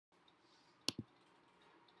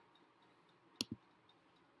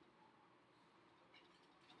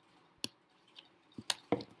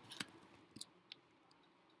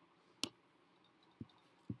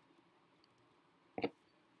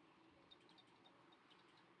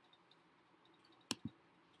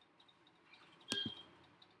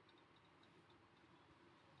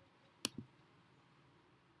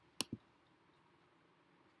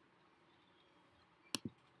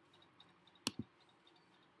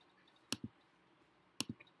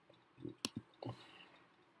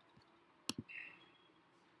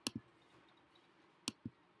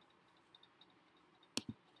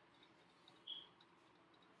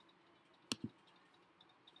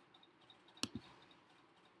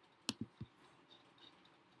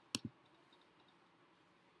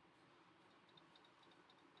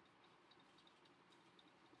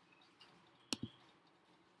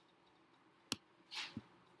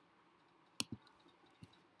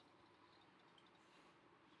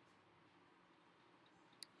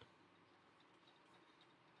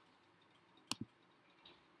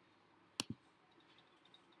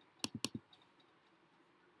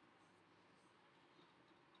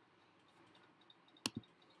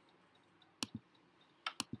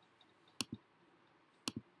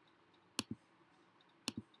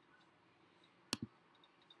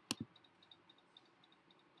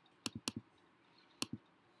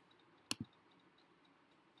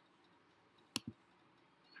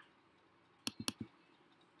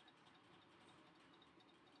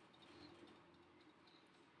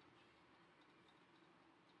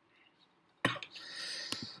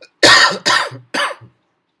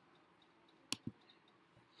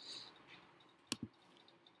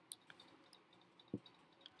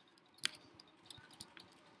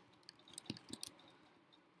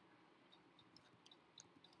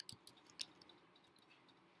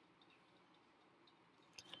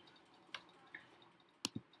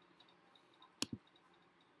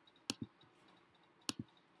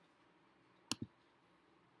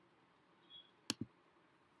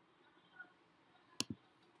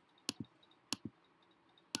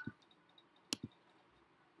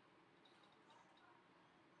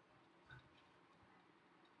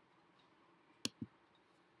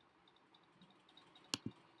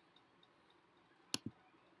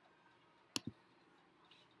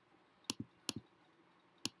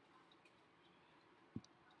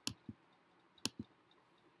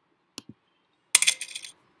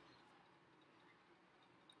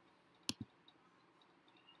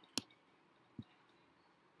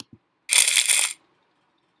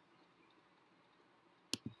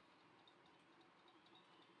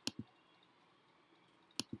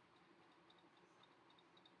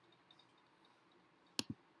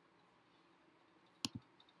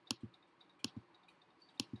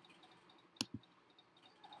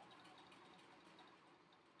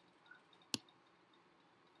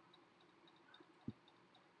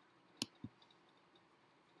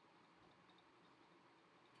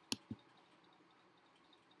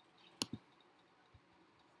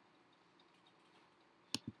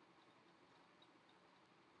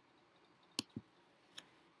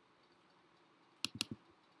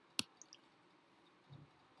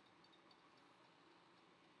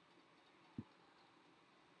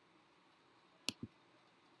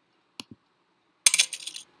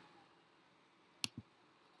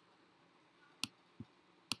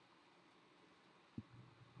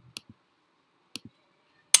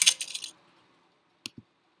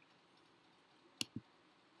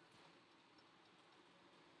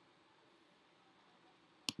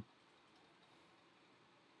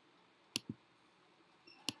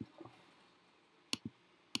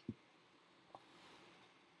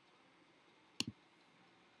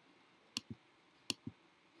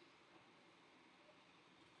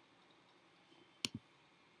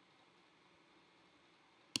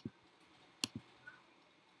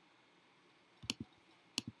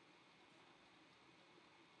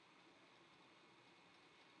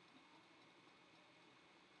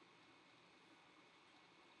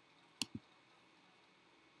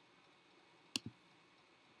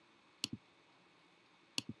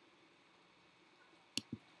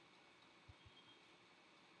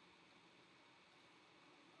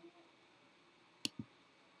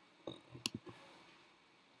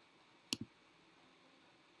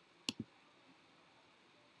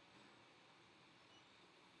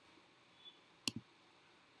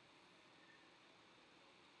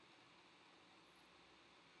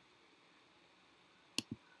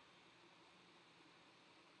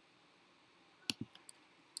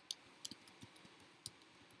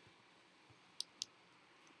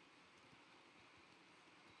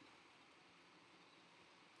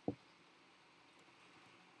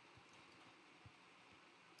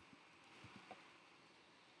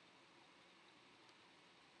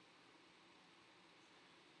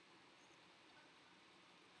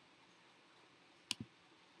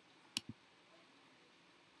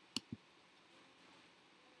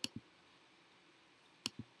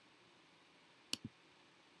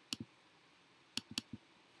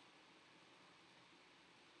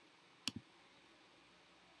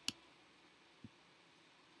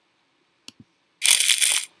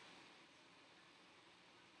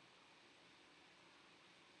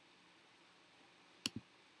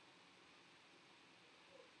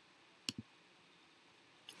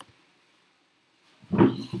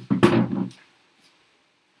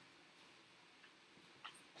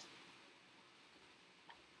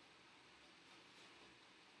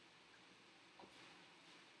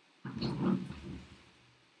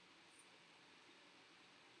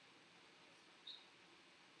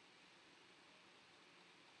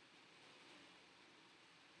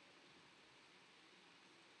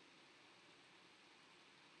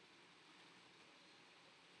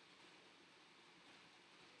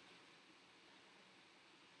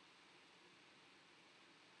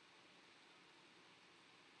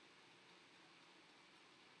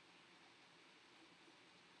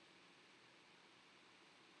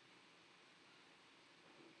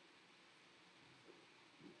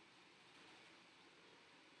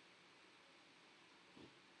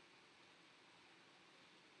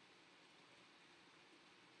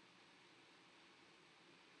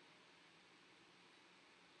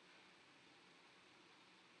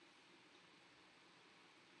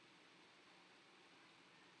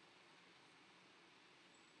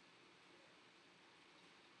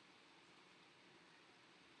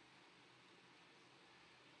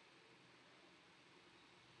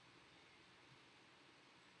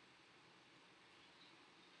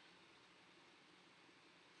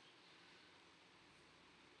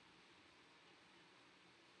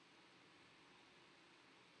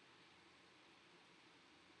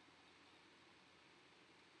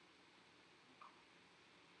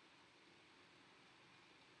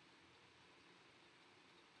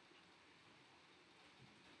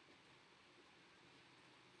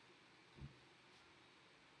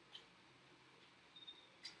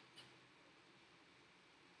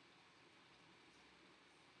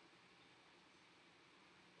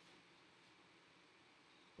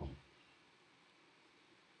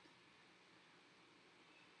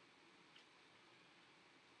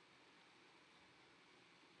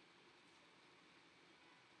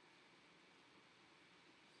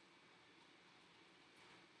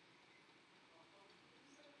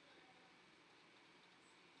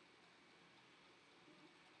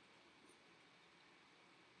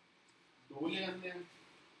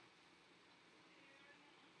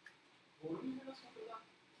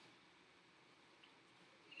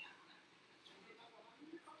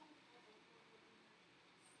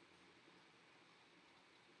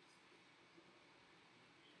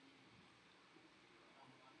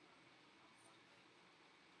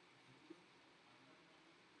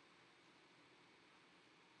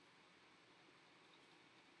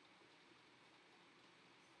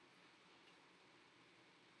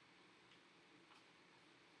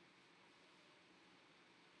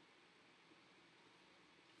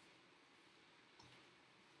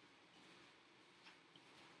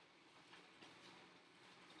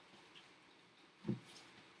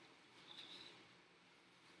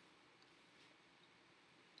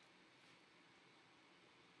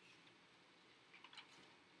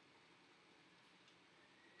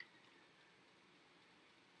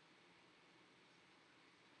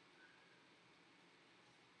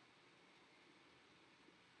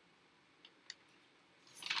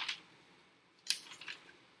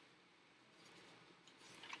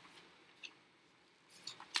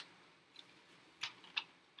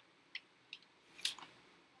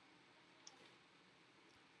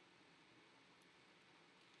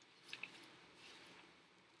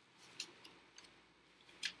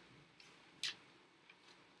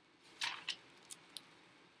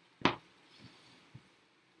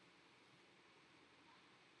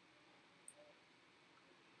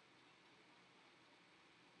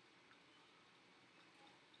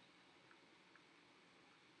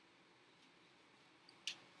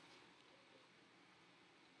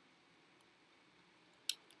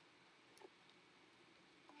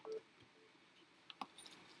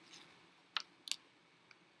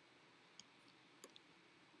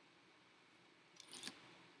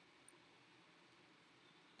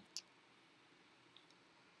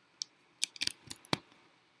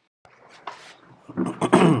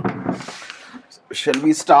Shall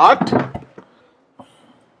we start?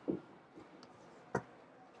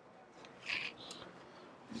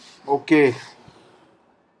 Okay.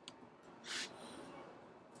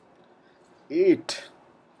 8.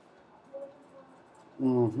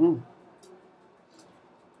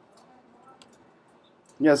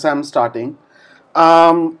 Yes, I'm starting.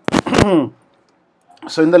 Um,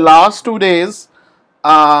 so in the last 2 days,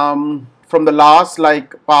 from the last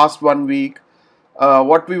past 1 week,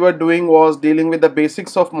 what we were doing was dealing with the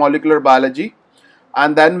basics of molecular biology,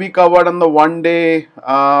 and then we covered on the one day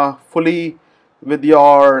fully with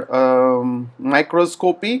your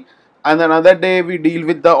microscopy, and another day we deal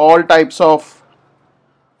with the all types of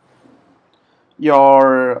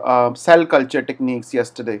your cell culture techniques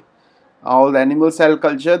yesterday. All the animal cell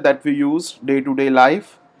culture that we use day to day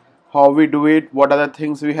life, how we do it, what are the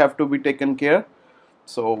things we have to be taken care.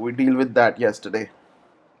 So we deal with that yesterday.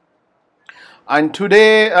 And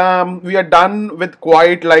today we are done with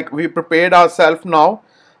quite like we prepared ourselves now.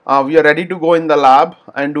 We are ready to go in the lab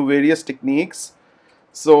and do various techniques.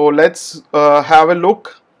 So let's have a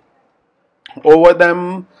look over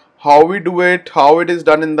them, how we do it, how it is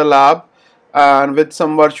done in the lab, and with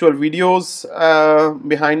some virtual videos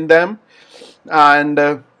behind them,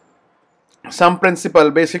 and some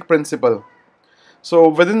basic principle. So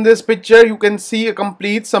within this picture you can see a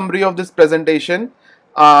complete summary of this presentation,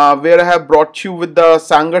 where I have brought you with the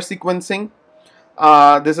Sanger sequencing.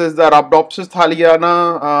 This is the Rhabdopsis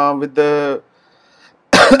thaliana with the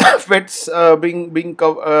fits being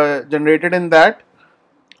generated in that,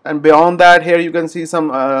 and beyond that here you can see some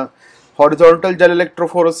horizontal gel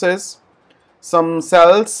electrophoresis, some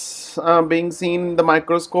cells being seen in the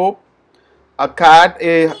microscope,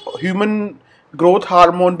 a human growth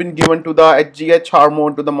hormone been given to the HGH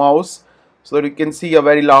hormone to the mouse, so that you can see a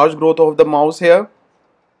very large growth of the mouse here.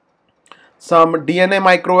 Some DNA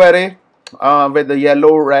microarray with the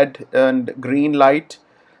yellow, red and green light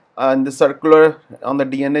and the circular on the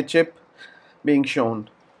DNA chip being shown.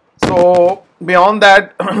 So beyond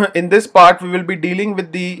that, in this part we will be dealing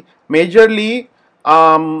with the majorly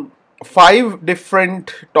 5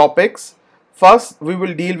 different topics. First, we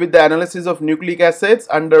will deal with the analysis of nucleic acids,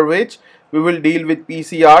 under which we will deal with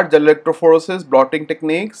PCR, gel electrophoresis, blotting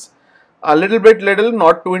techniques, a little,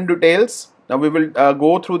 not too in details. Now we will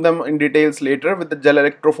go through them in details later with the gel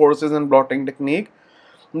electrophoresis and blotting technique.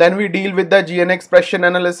 Then we deal with the GN expression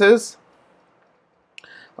analysis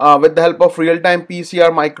with the help of real-time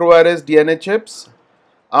PCR microarrays DNA chips.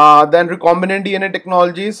 Then recombinant DNA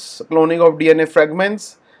technologies, cloning of DNA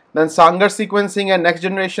fragments. Then Sanger sequencing and next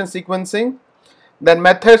generation sequencing. Then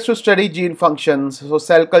methods to study gene functions, so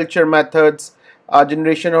cell culture methods,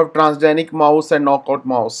 generation of transgenic mouse and knockout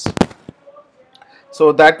mouse.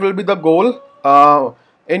 So that will be the goal.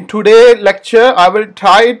 In today's lecture, I will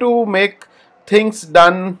try to make things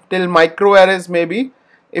done till microarrays maybe.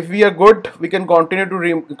 If we are good, we can continue to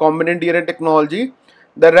recombinant DNA technology.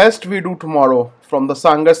 The rest we do tomorrow from the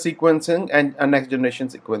Sanger sequencing and next generation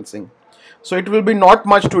sequencing. So it will be not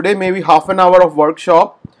much today, maybe half an hour of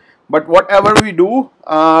workshop. But whatever we do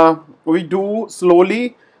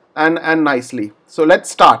slowly and nicely. So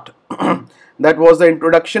let's start. That was the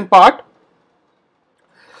introduction part.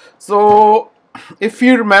 So if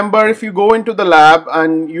you remember, if you go into the lab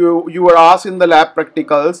and you were asked in the lab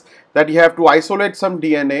practicals that you have to isolate some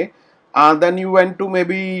DNA, then you went to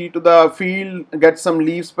maybe to the field, get some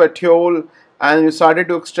leaves petiole, and you started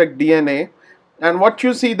to extract DNA. And what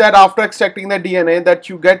you see that after extracting the DNA, that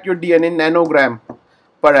you get your DNA nanogram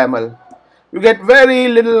per ml. You get very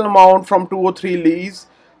little amount from 2 or 3 leaves,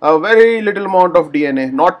 a very little amount of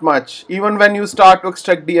DNA, not much. Even when you start to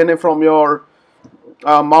extract DNA from your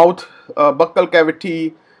mouth, buccal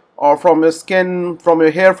cavity, or from your skin, from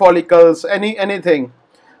your hair follicles, anything,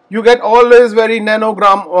 you get always very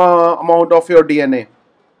nanogram amount of your DNA,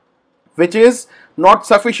 which is not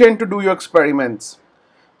sufficient to do your experiments.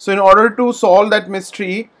 So in order to solve that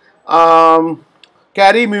mystery,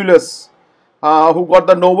 Carey Mullis, who got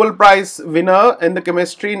the Nobel Prize winner in the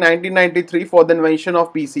chemistry in 1993 for the invention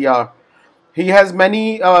of PCR. He has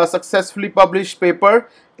many successfully published papers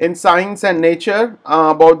in Science and Nature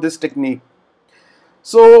about this technique.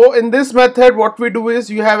 So in this method, what we do is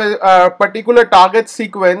you have a particular target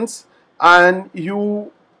sequence, and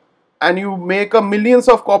you make a millions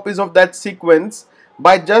of copies of that sequence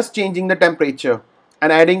by just changing the temperature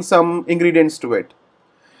and adding some ingredients to it.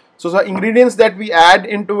 So the ingredients that we add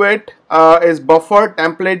into it is buffer,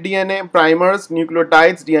 template DNA, primers,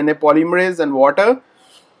 nucleotides, DNA polymerase, and water.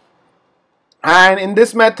 And in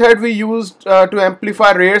this method, we used to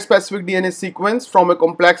amplify rare specific DNA sequence from a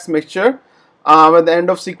complex mixture where the end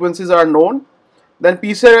of sequences are known. Then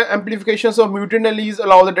PCR amplifications of mutant alleles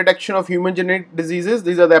allow the detection of human genetic diseases.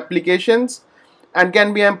 These are the applications, and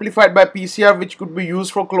can be amplified by PCR, which could be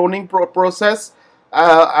used for cloning process,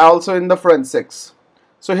 also in the forensics.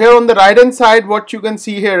 So here on the right hand side, what you can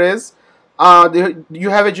see here is you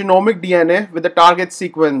have a genomic DNA with the target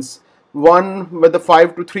sequence, one with the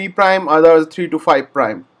 5 to 3 prime, others 3 to 5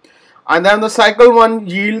 prime. And then the cycle 1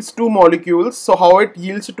 yields 2 molecules. So how it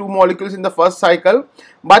yields 2 molecules in the first cycle?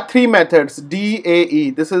 By 3 methods, D, A, E.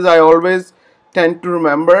 This is I always tend to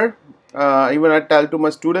remember, even I tell to my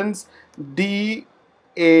students, D,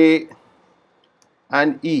 A,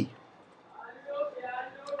 and E.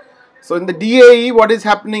 So in the DAE, what is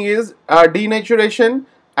happening is denaturation,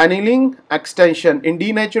 annealing, extension. In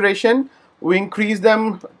denaturation, we increase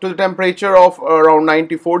them to the temperature of around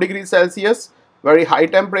 94 degrees Celsius, very high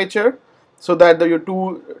temperature, so that the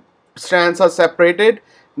two strands are separated.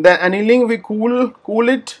 Then annealing, we cool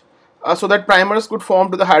it so that primers could form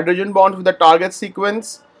to the hydrogen bonds with the target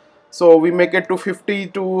sequence. So we make it to 50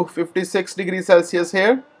 to 56 degrees Celsius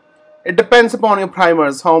here. It depends upon your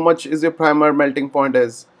primers, how much is your primer melting point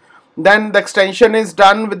is. Then the extension is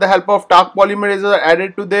done with the help of Taq polymerases are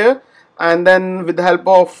added to there, and then with the help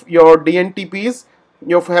of your DNTPs,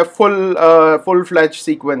 you have full-fledged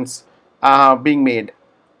sequence being made.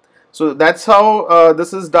 So that's how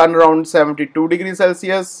this is done around 72 degrees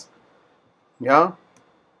Celsius. Yeah.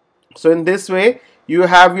 So in this way, you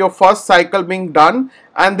have your first cycle being done,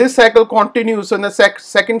 and this cycle continues. So in the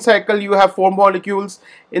second cycle, you have 4 molecules.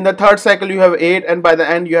 In the third cycle, you have 8, and by the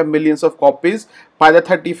end, you have millions of copies by the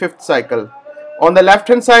 35th cycle. On the left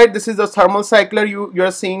hand side, this is the thermal cycler you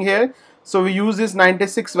are seeing here. So we use this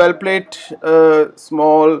 96 well plate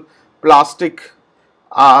small plastic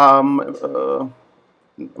well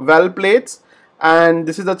plates, and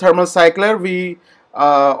this is the thermal cycler. We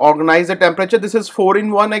organize the temperature. This is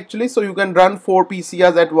 4-in-1 actually, so you can run 4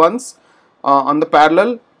 PCRs at once on the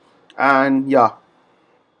parallel, and yeah,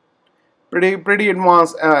 pretty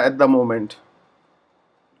advanced at the moment.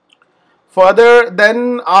 Further,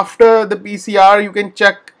 then after the PCR, you can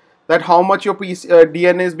check that how much your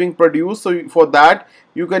DNA is being produced. So for that,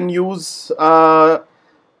 you can use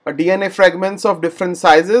DNA fragments of different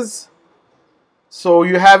sizes. So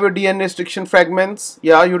you have your DNA restriction fragments.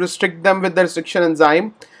 Yeah, you restrict them with the restriction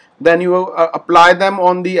enzyme. Then you apply them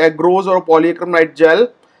on the agarose or polyacrylamide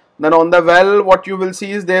gel. Then on the well, what you will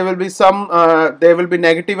see is there will be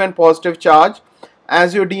negative and positive charge.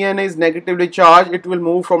 As your DNA is negatively charged, it will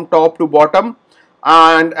move from top to bottom,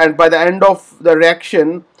 and by the end of the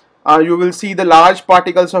reaction, you will see the large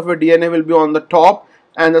particles of your DNA will be on the top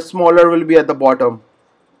and the smaller will be at the bottom.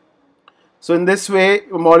 So in this way,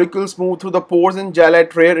 molecules move through the pores in gel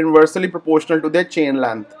at rate inversely proportional to their chain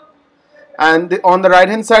length. And on the right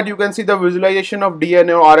hand side you can see the visualization of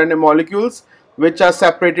DNA or RNA molecules which are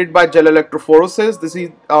separated by gel electrophoresis. This is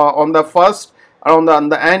on the first, on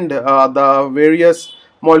the end, the various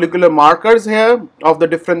molecular markers here of the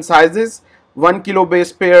different sizes: 1 kilo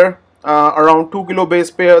base pair, around 2 kilo base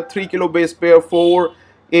pair, 3 kilo base pair, 4,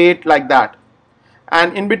 8, like that.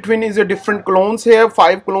 And in between is a different clones here.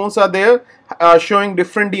 5 clones are there, showing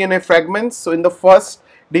different DNA fragments. So in the first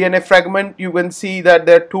DNA fragment you can see that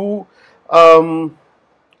there are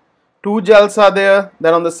two gels are there,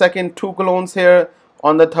 then on the second 2 clones here,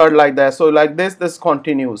 on the third like that. So like this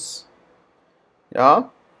continues. Yeah.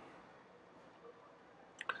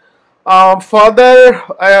 Further,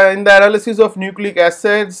 in the analysis of nucleic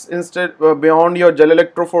acids, instead beyond your gel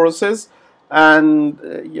electrophoresis and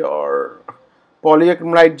your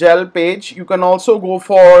polyacrylamide gel page, you can also go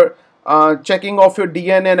for checking of your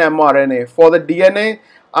DNA and mRNA. For the DNA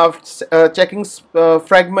checking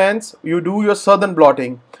fragments, you do your southern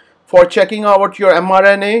blotting. For checking out your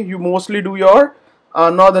mRNA, you mostly do your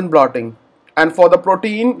northern blotting, and for the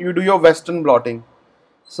protein you do your western blotting.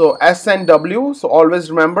 So S and W, so always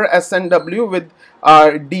remember S and W with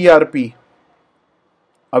DRP.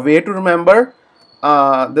 A way to remember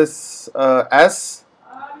this S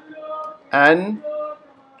and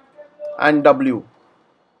W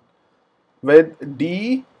with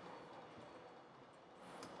D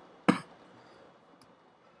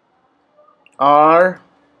R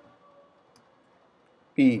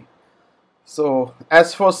P. So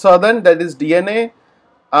S for southern, that is DNA,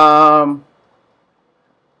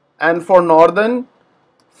 and for northern,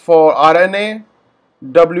 for RNA,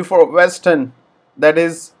 W for western, that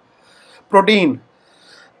is protein.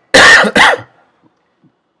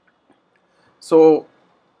 So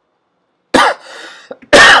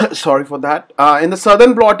sorry for that. In the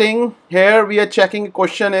southern blotting, here we are checking, a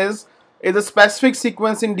question is a specific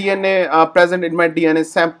sequence in DNA present in my DNA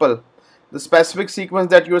sample? The specific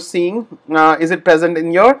sequence that you're seeing, is it present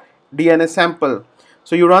in your DNA sample?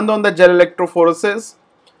 So you run on the gel electrophoresis,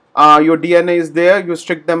 your DNA is there, you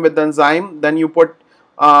strict them with the enzyme, then you put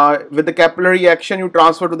with the capillary action you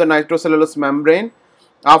transfer to the nitrocellulose membrane.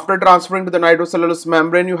 After transferring to the nitrocellulose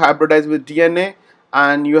membrane, you hybridize with DNA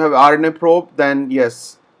and you have RNA probe, then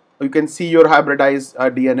yes, you can see your hybridized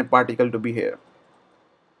DNA particle to be here.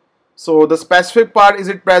 So the specific part, is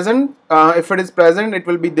it present? If it is present, it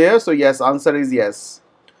will be there. So yes, answer is yes.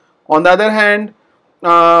 On the other hand,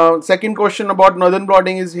 second question about northern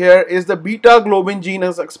blotting is here: is the beta globin gene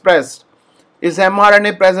is expressed? Is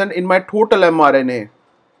mRNA present in my total mRNA?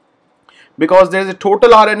 Because there is a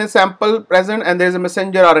total RNA sample present and there is a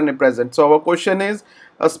messenger RNA present. So our question is,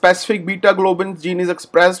 a specific beta globin gene is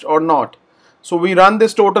expressed or not? So we run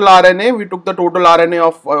this total RNA, we took the total RNA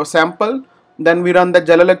of our sample, then we run the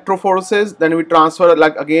gel electrophoresis, then we transfer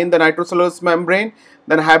like again the nitrocellulose membrane,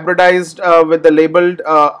 then hybridized with the labeled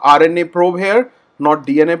RNA probe here, not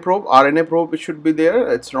DNA probe, RNA probe, it should be there,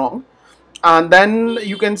 it's wrong. And then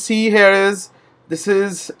you can see here is, this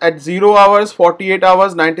is at 0 hours, 48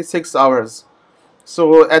 hours, 96 hours.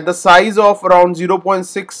 So at the size of around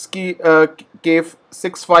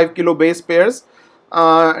 0.65 kilo base pairs,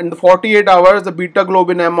 in the 48 hours the beta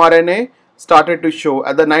globin mRNA started to show.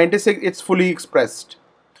 At the 96 it's fully expressed.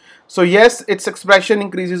 So yes, its expression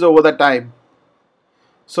increases over the time.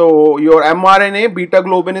 So your mRNA beta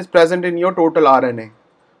globin is present in your total RNA.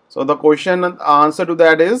 So the question answer to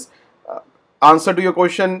that is, answer to your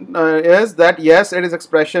question is that yes, its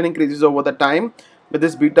expression increases over the time with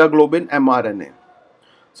this beta globin mRNA.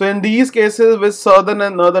 So in these cases with southern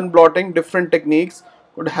and northern blotting, different techniques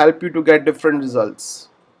could help you to get different results.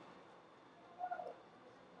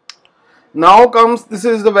 Now comes, this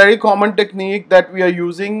is the very common technique that we are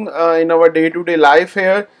using in our day-to-day life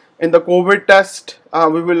here. In the COVID test,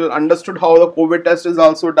 we will understood how the COVID test is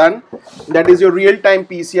also done. That is your real-time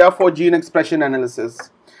PCR for gene expression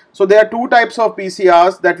analysis. So there are two types of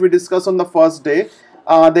PCRs that we discussed on the first day.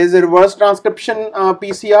 There is a reverse transcription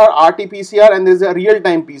PCR, RT-PCR, and there is a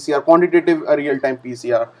real-time PCR, quantitative real-time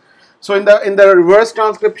PCR. So in the reverse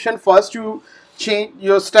transcription, first you change,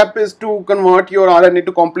 your step is to convert your RNA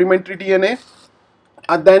to complementary DNA,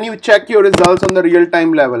 and then you check your results on the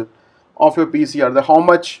real-time level of your PCR, the how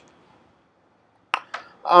much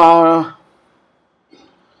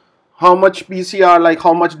PCR, like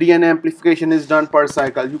how much DNA amplification is done per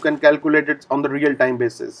cycle. You can calculate it on the real-time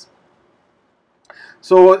basis.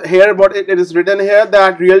 So here what it is written here,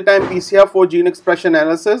 that real-time PCR for gene expression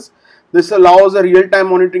analysis. This allows a real-time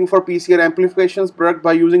monitoring for PCR amplifications product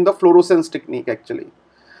by using the fluorescence technique actually.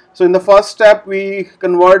 So in the first step, we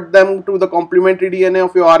convert them to the complementary DNA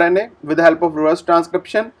of your RNA with the help of reverse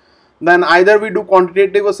transcription. Then either we do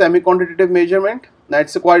quantitative or semi-quantitative measurement.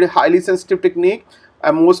 That's a quite a highly sensitive technique. I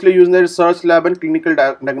mostly use in the research lab and clinical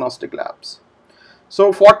diagnostic labs.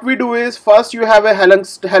 So what we do is, first you have a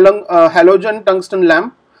halogen tungsten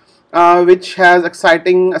lamp, which has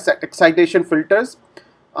excitation filters,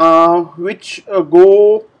 which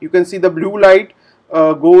go, you can see the blue light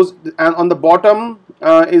goes, and on the bottom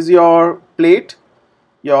is your plate,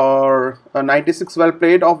 your 96 well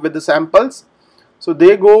plate of with the samples. So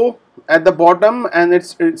they go at the bottom, and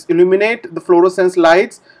it's illuminate the fluorescence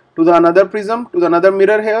lights to the another prism, to the another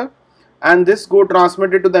mirror here, and this go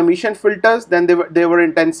transmitted to the emission filters. Then they were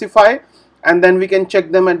intensify, and then we can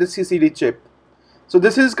check them at the CCD chip. So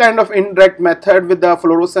this is kind of indirect method with the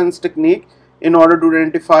fluorescence technique in order to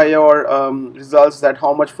identify your results, that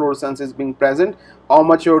how much fluorescence is being present, how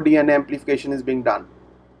much your DNA amplification is being done.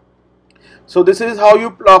 So this is how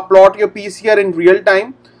you plot your PCR in real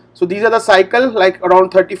time. So these are the cycle, like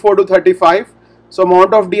around 34 to 35. So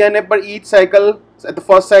amount of DNA per each cycle, at the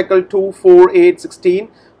first cycle 2, 4, 8, 16.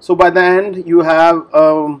 So by the end you have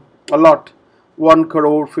a lot, 1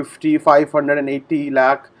 crore 50, 580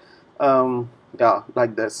 lakh, yeah,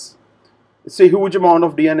 like this. It's a huge amount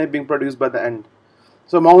of DNA being produced by the end.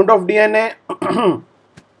 So amount of DNA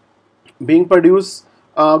being produced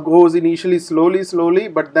goes initially slowly,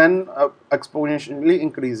 but then exponentially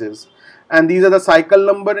increases. And these are the cycle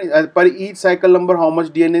number, per each cycle number how much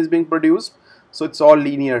DNA is being produced. So it's all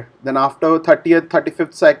linear. Then after 30th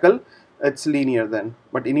 35th cycle it's linear then,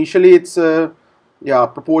 but initially it's yeah,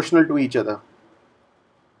 proportional to each other.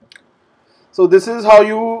 So this is how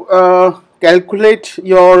you calculate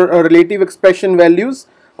your relative expression values,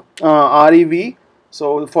 REV.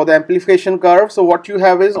 So for the amplification curve, so what you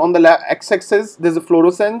have is, on the x-axis there's a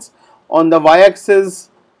fluorescence, on the y-axis,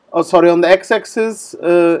 on the x-axis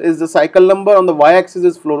is the cycle number, on the y-axis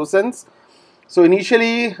is fluorescence. So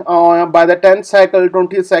initially by the 10th cycle,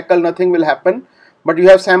 20th cycle, nothing will happen, but you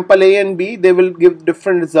have sample A and B, they will give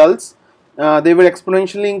different results. They will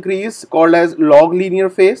exponentially increase, called as log linear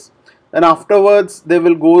phase, and afterwards they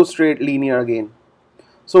will go straight linear again.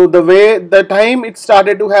 So the time it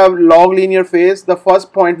started to have log linear phase, the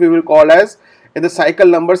first point we will call as in the cycle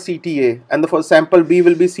number CTA, and the first sample B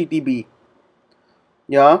will be CTB.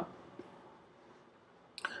 Yeah.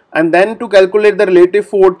 And then to calculate the relative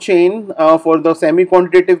Ford chain for the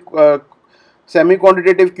semi-quantitative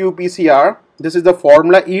qPCR, this is the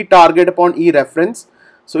formula E target upon E reference.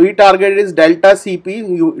 So E target is delta Cp,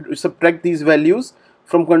 you subtract these values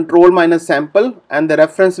from control minus sample, and the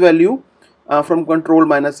reference value from control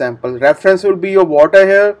minus sample. Reference will be your water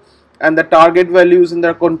here, and the target values in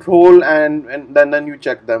the control, and then you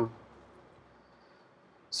check them.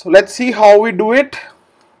 So let's see how we do it.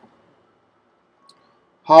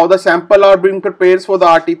 How the sample are being prepared for the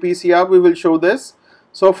RT-PCR, we will show this.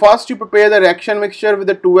 So first you prepare the reaction mixture with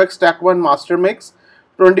the 2x stack 1 master mix,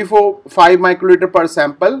 5 microliter per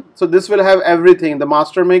sample. So this will have everything. The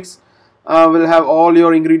master mix will have all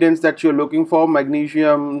your ingredients that you're looking for,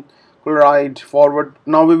 magnesium, chloride, forward.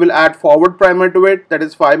 Now we will add forward primer to it, that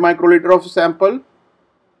is 5 microliter of sample.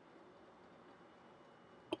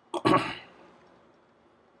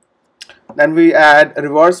 Then we add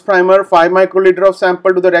reverse primer, 5 microliter of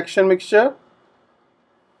sample to the reaction mixture.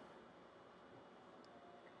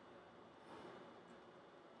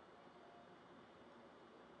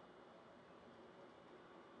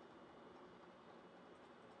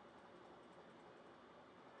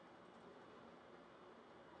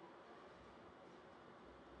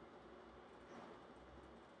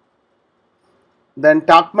 Then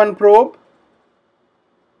Tachman probe,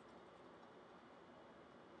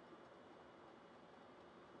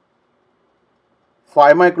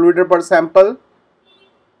 5 microliter per sample.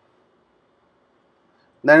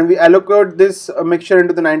 Then we allocate this mixture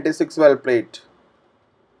into the 96 well plate.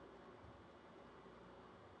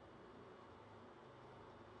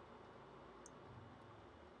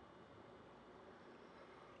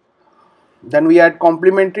 Then we add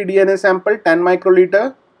complementary DNA sample, 10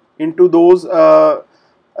 microliter, into those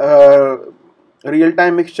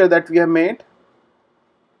real-time mixture that we have made,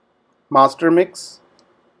 master mix.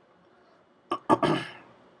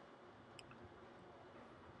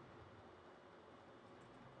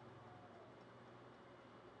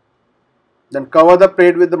 Then cover the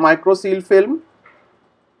plate with the micro seal film.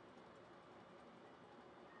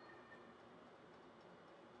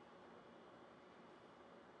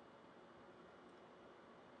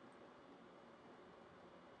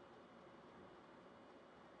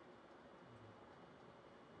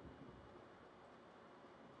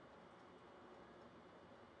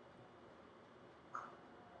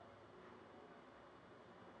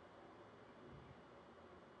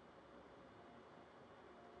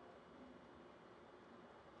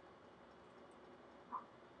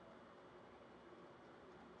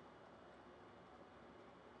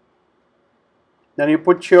 Then you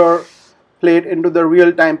put your plate into the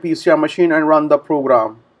real-time PCR machine and run the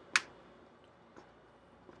program.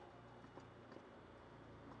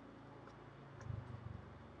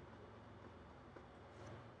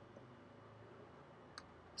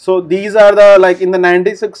 So these are the, like in the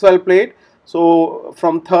 96 well plate, so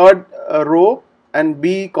from third row and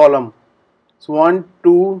B column. So 1,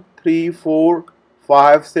 2, 3, 4,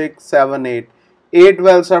 5, 6, 7, 8. 8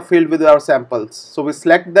 wells are filled with our samples. So we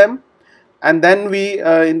select them, and then we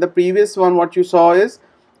in the previous one what you saw is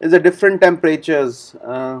the different temperatures.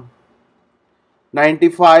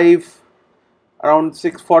 95, around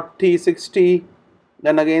 640, 60,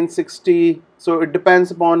 then again 60. So it depends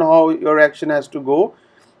upon how your reaction has to go.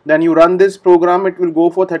 Then you run this program, it will go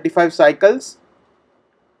for 35 cycles.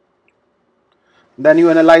 Then you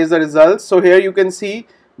analyze the results. So here you can see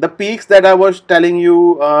the peaks that I was telling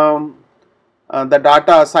you. The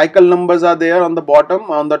data cycle numbers are there on the bottom.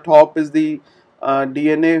 On the top is the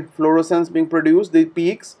DNA fluorescence being produced, the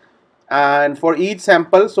peaks, and for each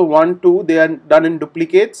sample, so 1, 2, they are done in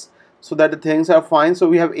duplicates so that the things are fine. So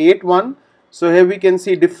we have 8, 1. So here we can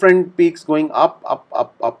see different peaks going up, up,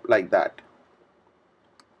 up, up, like that.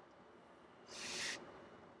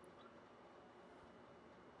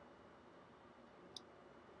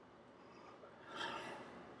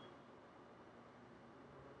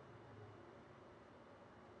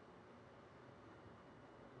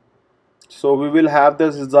 So we will have the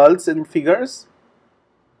results in figures,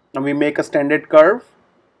 and we make a standard curve.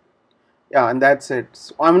 Yeah, and that's it.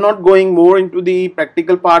 So I'm not going more into the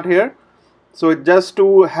practical part here. So just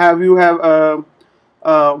to have you have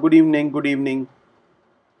good evening, good evening.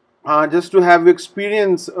 Just to have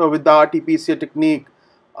experience with the RT-PCR technique,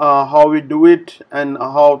 how we do it and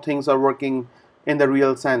how things are working in the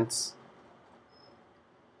real sense.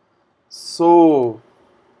 So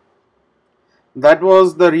that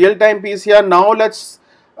was the real-time PCR. Now let's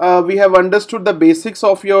we have understood the basics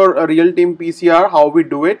of your real-time PCR, how we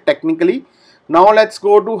do it technically. Now let's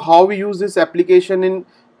go to how we use this application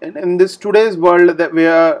in this today's world, that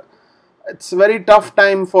where it's a very tough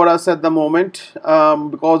time for us at the moment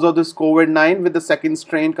because of this COVID-19 with the second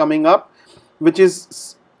strain coming up, which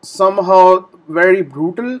is somehow very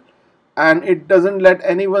brutal, and it doesn't let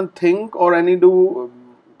anyone think or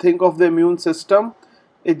think of the immune system.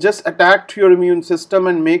 It just attacked your immune system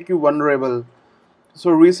and make you vulnerable.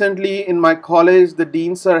 So recently in my college, the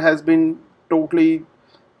dean sir has been totally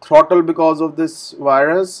throttled because of this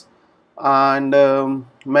virus, and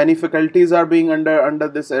many faculties are being under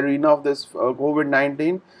this arena of this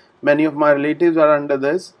COVID-19. Many of my relatives are under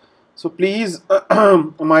this. So please,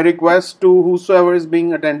 my request to whosoever is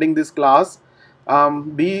being attending this class,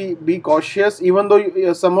 be cautious. Even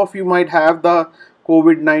though some of you might have the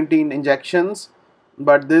COVID-19 injections,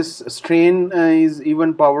 but this strain is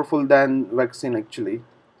even powerful than vaccine actually.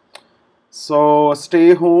 So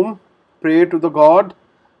stay home, pray to the God,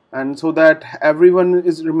 and so that everyone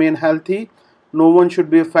is remain healthy, no one should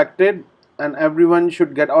be affected, and everyone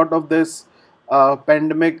should get out of this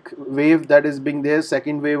pandemic wave that is being there,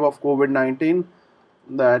 second wave of COVID-19,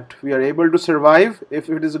 that we are able to survive if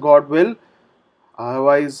it is God will.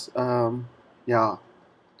 Otherwise, yeah.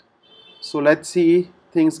 So let's see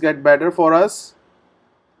things get better for us.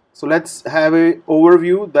 So let's have a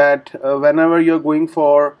overview that whenever you're going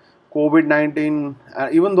for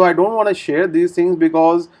COVID-19, even though I don't want to share these things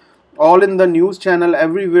because all in the news channel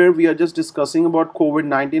everywhere we are just discussing about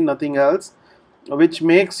COVID-19, nothing else, which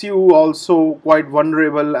makes you also quite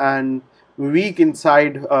vulnerable and weak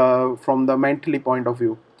inside from the mentally point of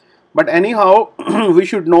view. But anyhow, we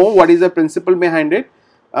should know what is the principle behind it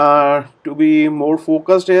to be more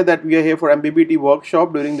focused here, that we are here for MBBT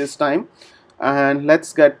workshop during this time. And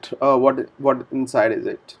let's get what inside is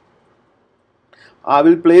it. I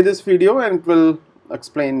will play this video and it will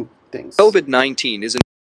explain things. COVID-19 is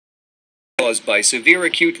caused by severe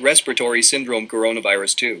acute respiratory syndrome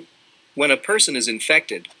coronavirus 2. When a person is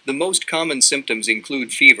infected, the most common symptoms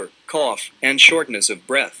include fever, cough, and shortness of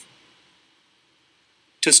breath.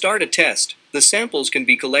 To start a test, the samples can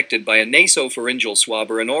be collected by a nasopharyngeal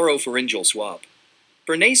swab or an oropharyngeal swab.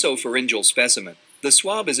 For nasopharyngeal specimen, the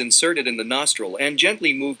swab is inserted in the nostril and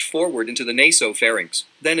gently moved forward into the nasopharynx.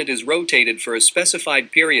 Then it is rotated for a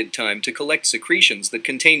specified period time to collect secretions that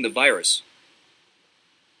contain the virus.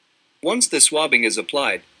 Once the swabbing is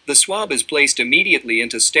applied, the swab is placed immediately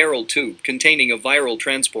into sterile tube containing a viral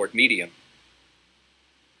transport medium.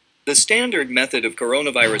 The standard method of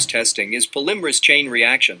coronavirus testing is polymerase chain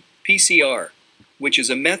reaction, PCR, which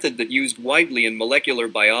is a method that used widely in molecular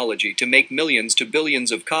biology to make millions to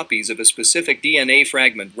billions of copies of a specific DNA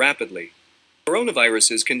fragment rapidly.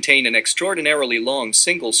 Coronaviruses contain an extraordinarily long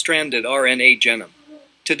single-stranded RNA genome.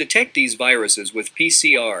 To detect these viruses with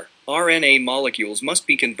PCR, RNA molecules must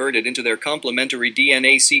be converted into their complementary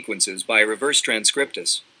DNA sequences by reverse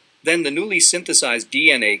transcriptase. Then the newly synthesized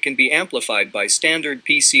DNA can be amplified by standard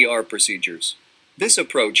PCR procedures. This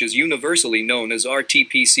approach is universally known as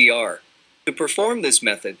RT-PCR. To perform this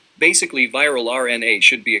method, basically viral RNA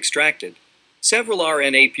should be extracted. Several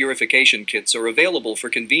RNA purification kits are available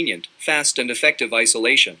for convenient, fast and effective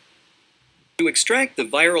isolation. To extract the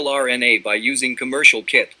viral RNA by using commercial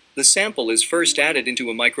kit, the sample is first added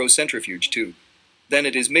into a microcentrifuge tube. Then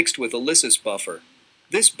it is mixed with a lysis buffer.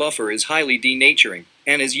 This buffer is highly denaturing,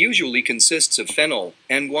 and usually consists of phenol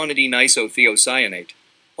and guanidine isothiocyanate.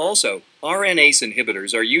 Also, RNase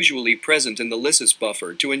inhibitors are usually present in the lysis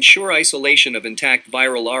buffer to ensure isolation of intact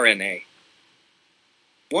viral RNA.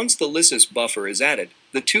 Once the lysis buffer is added,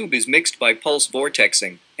 the tube is mixed by pulse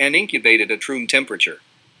vortexing and incubated at room temperature.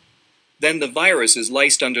 Then the virus is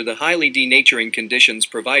lysed under the highly denaturing conditions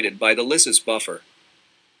provided by the lysis buffer.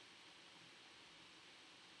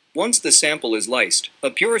 Once the sample is lysed, a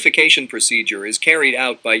purification procedure is carried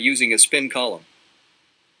out by using a spin column.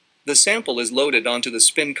 The sample is loaded onto the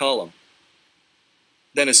spin column.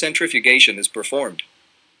 Then a centrifugation is performed.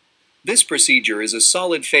 This procedure is a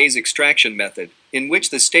solid phase extraction method, in which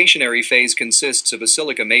the stationary phase consists of a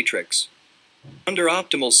silica matrix. Under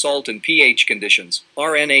optimal salt and pH conditions,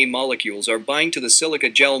 RNA molecules are bind to the silica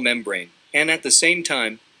gel membrane, and at the same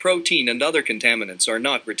time, protein and other contaminants are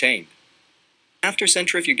not retained. After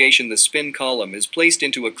centrifugation, the spin column is placed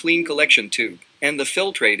into a clean collection tube, and the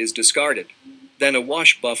filtrate is discarded. Then a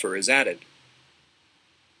wash buffer is added.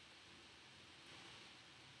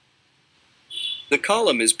 The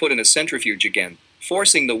column is put in a centrifuge again,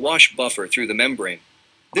 forcing the wash buffer through the membrane.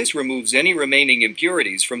 This removes any remaining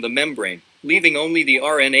impurities from the membrane, leaving only the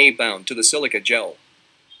RNA bound to the silica gel.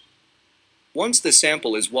 Once the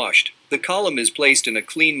sample is washed, the column is placed in a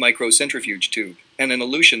clean microcentrifuge tube, and an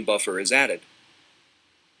elution buffer is added.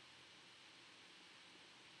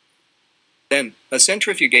 Then, a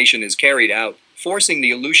centrifugation is carried out, forcing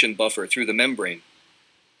the elution buffer through the membrane.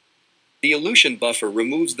 The elution buffer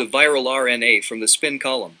removes the viral RNA from the spin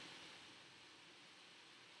column.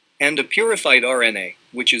 And a purified RNA,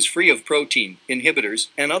 which is free of protein, inhibitors,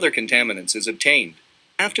 and other contaminants, is obtained.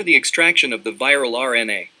 After the extraction of the viral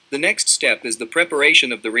RNA, the next step is the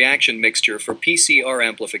preparation of the reaction mixture for PCR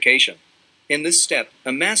amplification. In this step,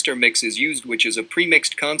 a master mix is used, which is a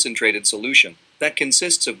premixed concentrated solution that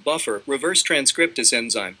consists of buffer, reverse transcriptase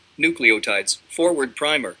enzyme, nucleotides, forward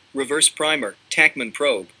primer, reverse primer, Tachman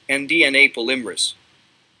probe, and DNA polymerase.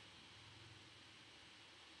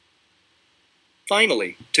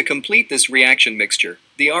 Finally, to complete this reaction mixture,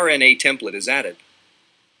 the RNA template is added.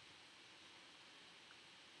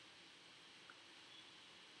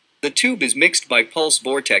 The tube is mixed by pulse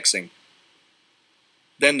vortexing.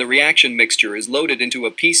 Then the reaction mixture is loaded into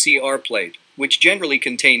a PCR plate, which generally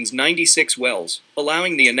contains 96 wells,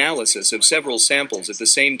 allowing the analysis of several samples at the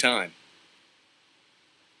same time.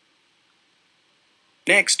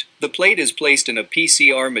 Next, the plate is placed in a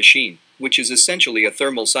PCR machine, which is essentially a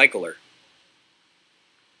thermal cycler.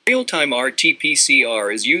 Real-time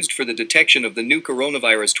RT-PCR is used for the detection of the new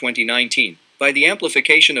coronavirus 2019 by the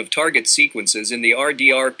amplification of target sequences in the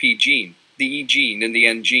RDRP gene, the E gene, and the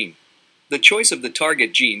N gene. The choice of the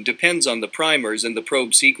target gene depends on the primers and the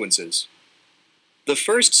probe sequences. The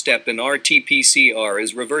first step in RT-PCR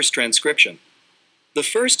is reverse transcription. The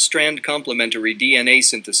first strand complementary DNA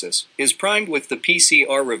synthesis is primed with the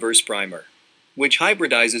PCR reverse primer, which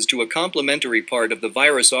hybridizes to a complementary part of the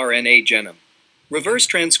virus RNA genome. Reverse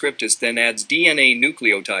transcriptase then adds DNA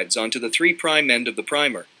nucleotides onto the 3' end of the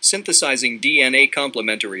primer, synthesizing DNA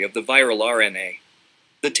complementary of the viral RNA.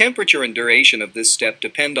 The temperature and duration of this step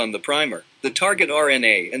depend on the primer, the target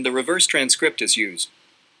RNA, and the reverse transcriptase used.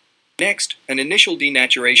 Next, an initial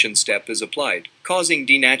denaturation step is applied, causing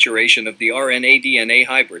denaturation of the RNA-DNA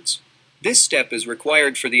hybrids. This step is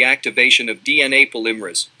required for the activation of DNA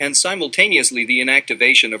polymerase, and simultaneously the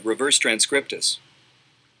inactivation of reverse transcriptase.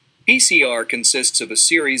 PCR consists of a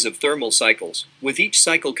series of thermal cycles, with each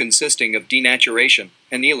cycle consisting of denaturation,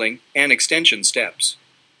 annealing, and extension steps.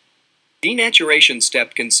 Denaturation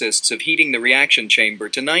step consists of heating the reaction chamber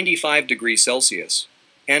to 95 degrees Celsius,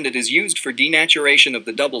 and it is used for denaturation of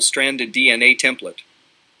the double-stranded DNA template.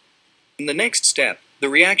 In the next step, the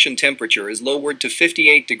reaction temperature is lowered to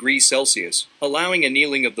 58 degrees Celsius, allowing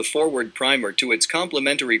annealing of the forward primer to its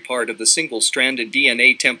complementary part of the single-stranded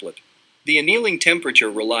DNA template. The annealing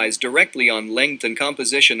temperature relies directly on length and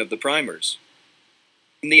composition of the primers.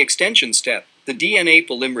 In the extension step, the DNA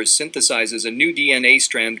polymerase synthesizes a new DNA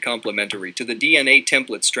strand complementary to the DNA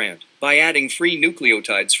template strand by adding free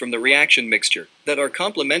nucleotides from the reaction mixture that are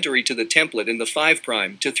complementary to the template in the 5'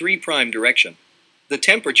 to 3' direction. The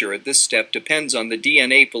temperature at this step depends on the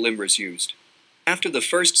DNA polymerase used. After the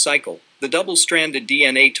first cycle, the double-stranded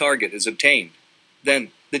DNA target is obtained.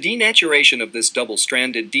 Then, the denaturation of this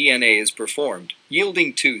double-stranded DNA is performed,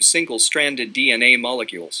 yielding 2 single-stranded DNA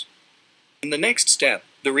molecules. In the next step,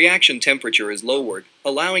 the reaction temperature is lowered,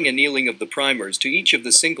 allowing annealing of the primers to each of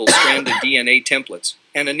the single-stranded DNA templates,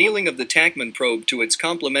 and annealing of the Tachman probe to its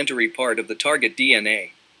complementary part of the target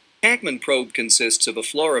DNA. Tachman probe consists of a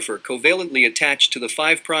fluorophore covalently attached to the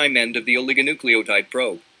 5' end of the oligonucleotide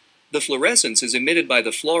probe. The fluorescence is emitted by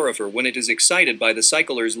the fluorophore when it is excited by the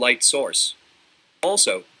cycler's light source.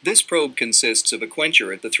 Also, this probe consists of a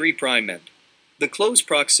quencher at the 3' end. The close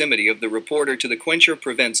proximity of the reporter to the quencher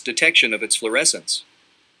prevents detection of its fluorescence.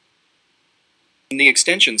 In the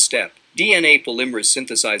extension step, DNA polymerase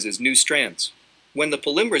synthesizes new strands. When the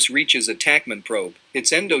polymerase reaches a Tachman probe,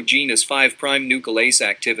 its endogenous 5' nuclease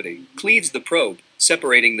activity cleaves the probe,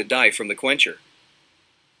 separating the dye from the quencher.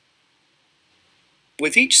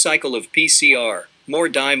 With each cycle of PCR, more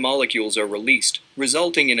dye molecules are released,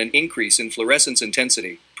 resulting in an increase in fluorescence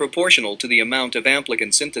intensity, proportional to the amount of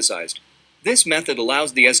amplicon synthesized. This method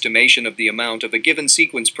allows the estimation of the amount of a given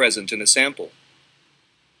sequence present in a sample.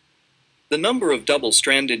 The number of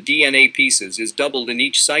double-stranded DNA pieces is doubled in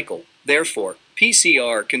each cycle, therefore,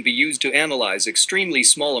 PCR can be used to analyze extremely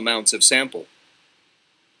small amounts of sample.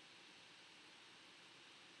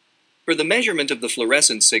 For the measurement of the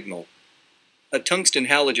fluorescence signal, a tungsten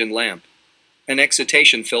halogen lamp, an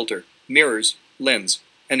excitation filter, mirrors, lens,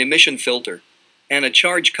 an emission filter, and a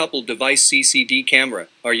charge-coupled device CCD camera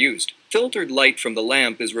are used. Filtered light from the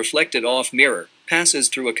lamp is reflected off mirror, passes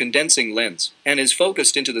through a condensing lens, and is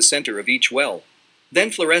focused into the center of each well.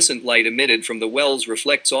 Then fluorescent light emitted from the wells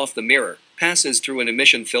reflects off the mirror, passes through an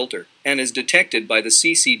emission filter, and is detected by the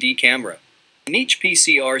CCD camera. In each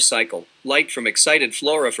PCR cycle, light from excited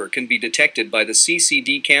fluorophore can be detected by the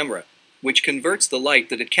CCD camera, which converts the light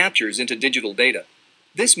that it captures into digital data.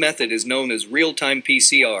 This method is known as real-time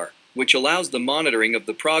PCR, which allows the monitoring of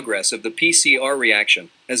the progress of the PCR reaction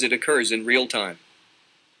as it occurs in real time.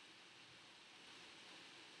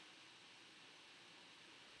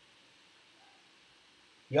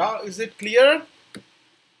 Yeah, is it clear?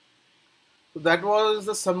 So that was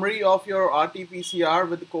the summary of your RT-PCR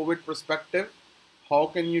with the COVID perspective. How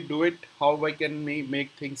can you do it? How I can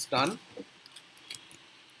make things done?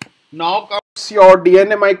 Now comes your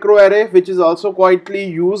DNA microarray, which is also quietly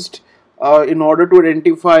used in order to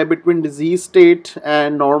identify between disease state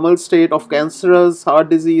and normal state of cancerous, heart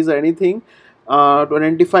disease, or anything. To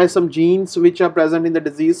identify some genes which are present in the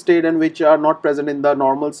disease state and which are not present in the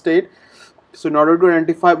normal state. So in order to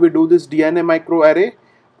identify, we do this DNA microarray,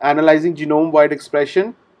 analyzing genome-wide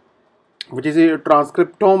expression, which is a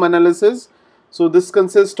transcriptome analysis. So this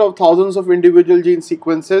consists of thousands of individual gene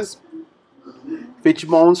sequences, which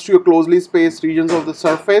mounts to your closely spaced regions of the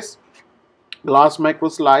surface. Glass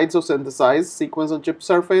microslides of synthesized sequence on chip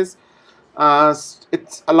surface.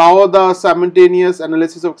 It's allow the simultaneous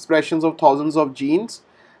analysis of expressions of thousands of genes.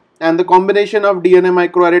 And the combination of DNA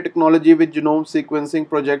microarray technology with genome sequencing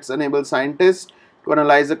projects enable scientists to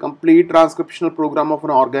analyze a complete transcriptional program of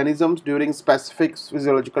an organism during specific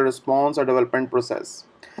physiological response or development process.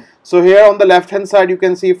 So here on the left hand side you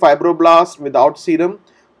can see fibroblast without serum.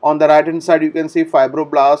 On the right hand side you can see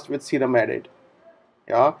fibroblast with serum added.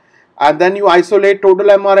 Yeah. And then you isolate total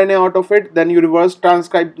mRNA out of it, then you reverse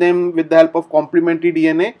transcribe them with the help of complementary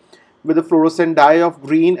DNA with the fluorescent dye of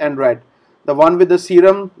green and red. The one with the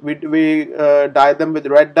serum, we dye them with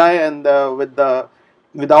red dye, and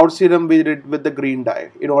without serum, we did with the green dye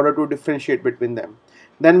in order to differentiate between them.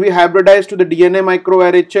 Then we hybridize to the DNA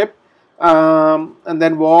microarray chip and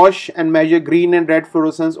then wash and measure green and red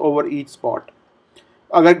fluorescence over each spot.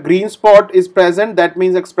 If green spot is present, that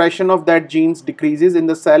means expression of that genes decreases in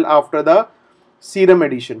the cell after the serum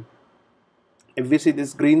addition. If we see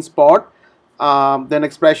this green spot, then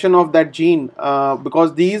expression of that gene,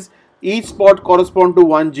 because each spot correspond to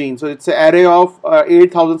one gene, so it's an array of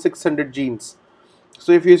 8,600 genes.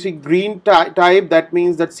 So if you see green type, that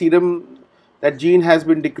means that that gene has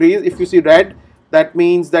been decreased. If you see red, that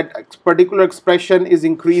means that particular expression is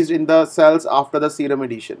increased in the cells after the serum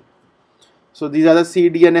addition. So these are the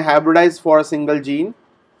cDNA hybridized for a single gene,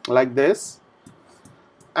 like this.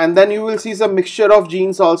 And then you will see some mixture of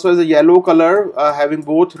genes also as a yellow color, having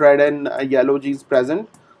both red and yellow genes present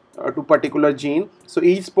to particular gene. So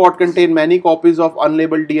each spot contain many copies of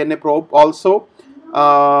unlabeled DNA probe also,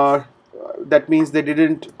 that means they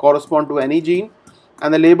didn't correspond to any gene,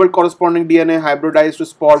 and the labeled corresponding DNA hybridized to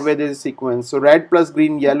spot where there is a sequence. So red plus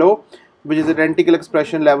green yellow, which is identical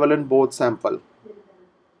expression level in both sample.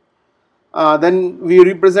 Then we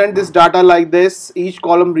represent this data like this. Each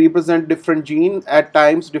column represent different gene, at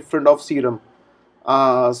times different of serum.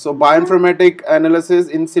 So bioinformatic analysis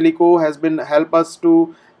in silico has been help us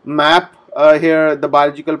to map here the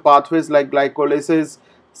biological pathways like glycolysis,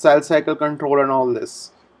 cell cycle control, and all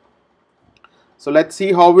this. So let's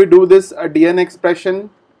see how we do this DNA expression.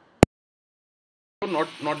 Not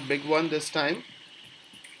big one this time.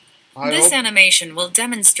 This animation will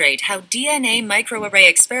demonstrate how DNA microarray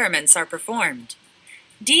experiments are performed.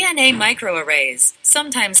 DNA microarrays,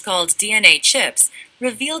 sometimes called DNA chips,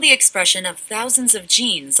 reveal the expression of thousands of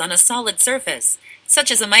genes on a solid surface, such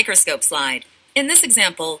as a microscope slide. In this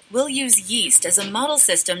example, we'll use yeast as a model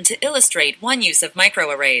system to illustrate one use of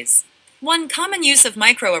microarrays. One common use of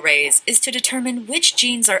microarrays is to determine which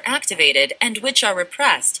genes are activated and which are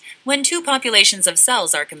repressed when two populations of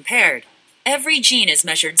cells are compared. Every gene is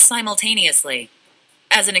measured simultaneously.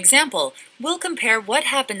 As an example, we'll compare what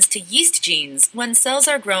happens to yeast genes when cells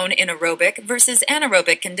are grown in aerobic versus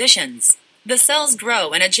anaerobic conditions. The cells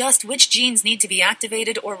grow and adjust which genes need to be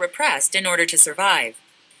activated or repressed in order to survive.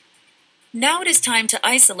 Now it is time to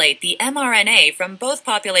isolate the mRNA from both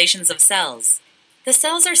populations of cells. The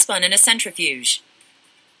cells are spun in a centrifuge.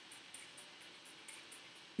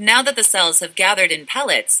 Now that the cells have gathered in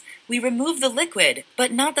pellets, we remove the liquid,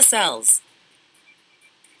 but not the cells.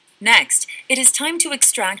 Next, it is time to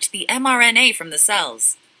extract the mRNA from the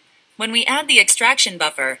cells. When we add the extraction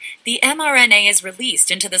buffer, the mRNA is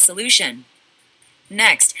released into the solution.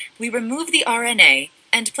 Next, we remove the RNA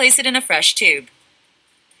and place it in a fresh tube.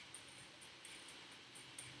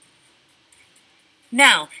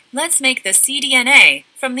 Now, let's make the cDNA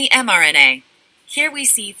from the mRNA. Here we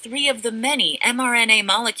see 3 of the many mRNA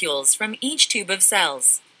molecules from each tube of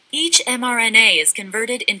cells. Each mRNA is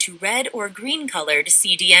converted into red or green-colored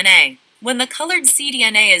cDNA. When the colored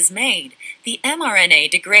cDNA is made, the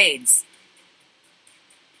mRNA degrades.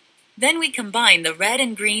 Then we combine the red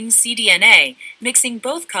and green cDNA, mixing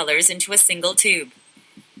both colors into a single tube.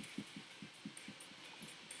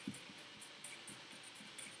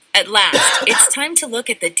 At last, it's time to look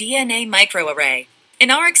at the DNA microarray.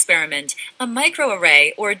 In our experiment, a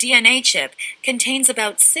microarray or DNA chip contains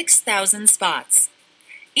about 6,000 spots.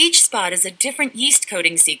 Each spot is a different yeast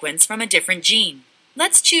coding sequence from a different gene.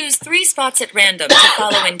 Let's choose 3 spots at random to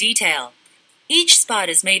follow in detail. Each spot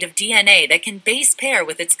is made of DNA that can base pair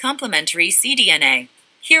with its complementary cDNA.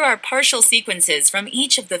 Here are partial sequences from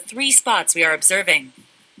each of the 3 spots we are observing.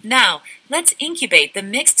 Now, let's incubate the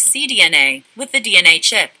mixed cDNA with the DNA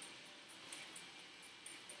chip.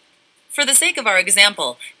 For the sake of our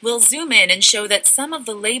example, we'll zoom in and show that some of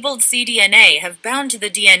the labeled cDNA have bound to the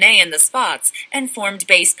DNA in the spots and formed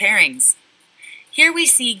base pairings. Here we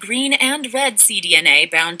see green and red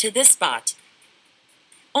cDNA bound to this spot.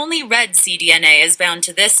 Only red cDNA is bound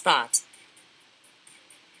to this spot.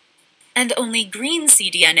 And only green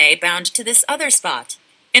cDNA bound to this other spot.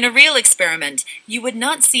 In a real experiment, you would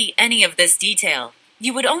not see any of this detail.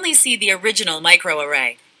 You would only see the original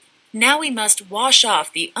microarray. Now we must wash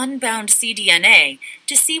off the unbound cDNA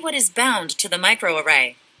to see what is bound to the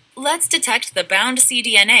microarray. Let's detect the bound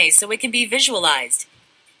cDNA so it can be visualized.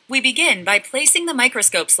 We begin by placing the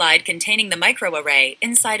microscope slide containing the microarray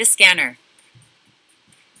inside a scanner.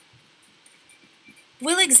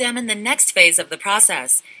 We'll examine the next phase of the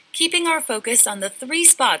process, keeping our focus on the 3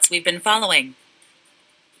 spots we've been following.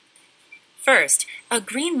 First, a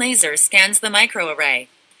green laser scans the microarray.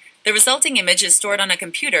 The resulting image is stored on a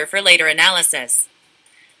computer for later analysis.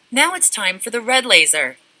 Now it's time for the red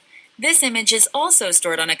laser. This image is also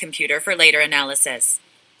stored on a computer for later analysis.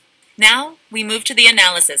 Now, we move to the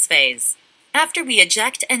analysis phase. After we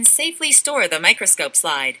eject and safely store the microscope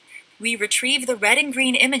slide, we retrieve the red and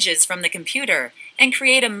green images from the computer and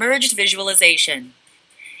create a merged visualization.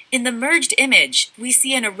 In the merged image, we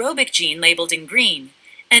see an aerobic gene labeled in green,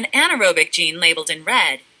 an anaerobic gene labeled in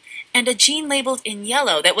red, and a gene labeled in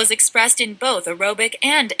yellow that was expressed in both aerobic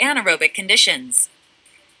and anaerobic conditions.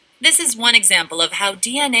 This is one example of how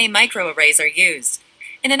DNA microarrays are used.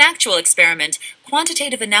 In an actual experiment,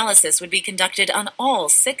 quantitative analysis would be conducted on all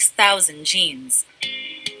 6,000 genes.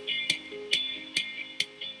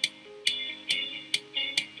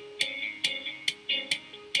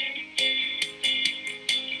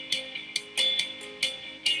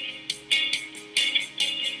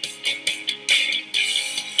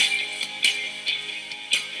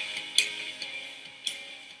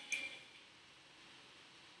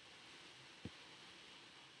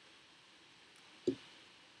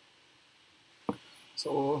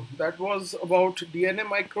 So that was about DNA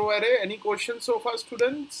microarray. Any questions so far,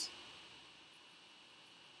 students?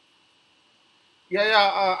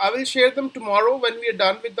 Yeah. I will share them tomorrow when we are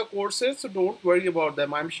done with the courses. So don't worry about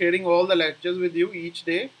them. I'm sharing all the lectures with you each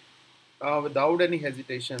day without any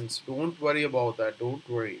hesitations. Don't worry about that. Don't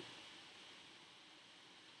worry.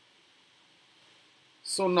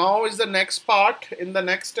 So now is the next part. In the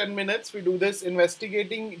next 10 minutes, we do this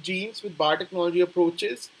investigating genes with biotechnology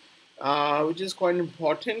approaches, which is quite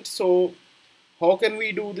important. So how can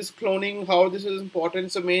we do this cloning? How this is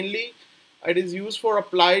important? So mainly, it is used for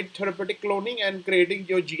applied therapeutic cloning and creating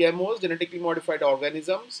your GMOs, genetically modified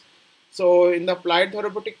organisms. So in the applied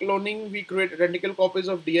therapeutic cloning, we create identical copies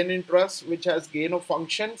of DNA in trust, which has gain of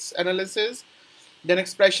functions analysis, then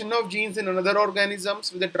expression of genes in another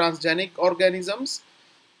organisms with the transgenic organisms.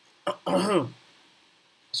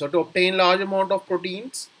 So to obtain large amount of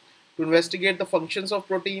proteins, to investigate the functions of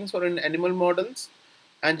proteins for in animal models,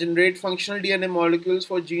 and generate functional DNA molecules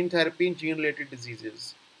for gene therapy in gene-related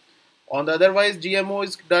diseases. On the otherwise, GMO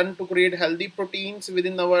is done to create healthy proteins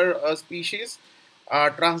within our species,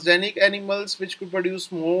 transgenic animals which could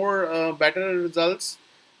produce more better results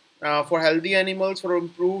for healthy animals for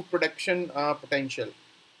improved production potential.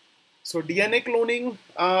 So DNA cloning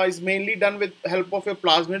is mainly done with help of a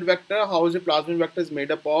plasmid vector. How is a plasmid vector is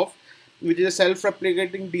made up of, which is a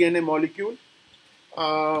self-replicating DNA molecule.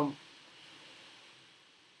 Um,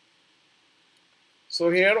 so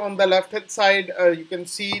here on the left hand side, you can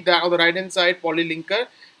see that on the right hand side polylinker.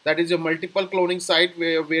 That is a multiple cloning site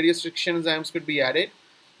where various restriction enzymes could be added.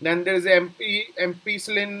 Then there is a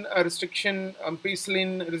ampicillin restriction,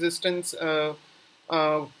 ampicillin resistance uh,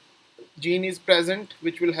 gene is present,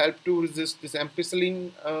 which will help to resist this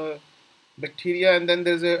ampicillin bacteria. And then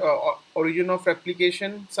there's a origin of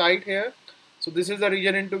replication site here. So this is the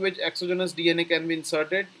region into which exogenous DNA can be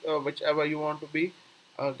inserted, whichever you want to be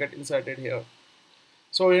get inserted here.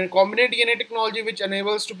 So in combinant DNA technology, which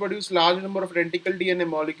enables to produce large number of identical DNA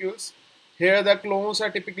molecules, here the clones are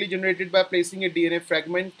typically generated by placing a DNA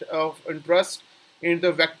fragment of interest into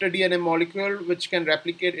the vector DNA molecule, which can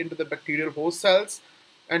replicate into the bacterial host cells.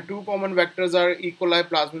 And two common vectors are E. coli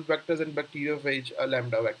plasmid vectors and bacteriophage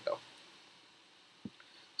lambda vector.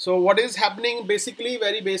 So what is happening basically,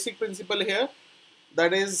 very basic principle here,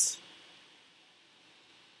 that is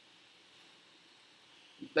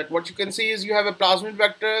that what you can see is you have a plasmid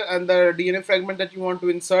vector and the DNA fragment that you want to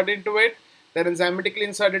insert into it. Then enzymatically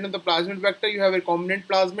inserted into the plasmid vector, you have a recombinant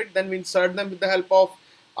plasmid. Then we insert them with the help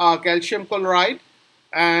of calcium chloride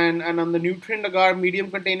and on the nutrient agar medium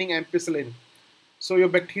containing ampicillin. So your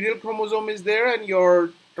bacterial chromosome is there and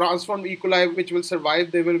your transformed E. coli which will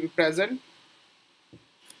survive, they will be present.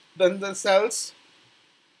 Then the cells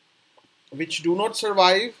which do not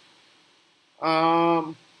survive,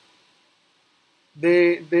 um,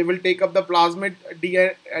 they will take up the plasmid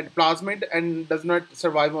and does not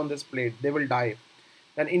survive on this plate. They will die.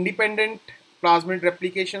 Then independent plasmid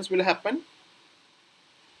replications will happen.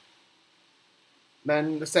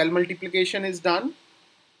 Then the cell multiplication is done.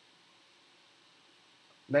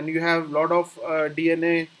 Then you have a lot of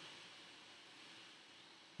DNA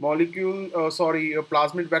molecule, a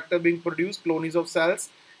plasmid vector being produced, colonies of cells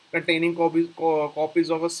containing copies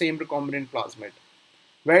of a same recombinant plasmid.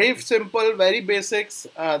 Very simple, very basics.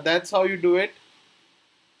 That's how you do it.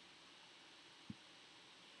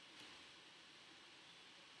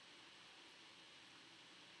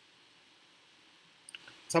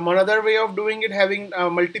 Some another way of doing it, having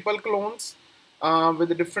multiple clones with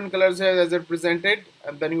the different colors here as they're presented,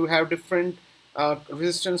 and then you have different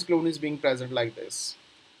resistance clones being present like this.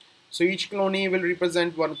 So each clone will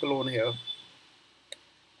represent one clone here.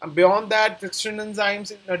 And beyond that, extrin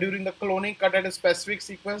enzymes during the cloning cut at a specific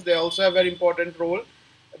sequence. They also have a very important role.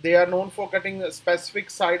 They are known for cutting a specific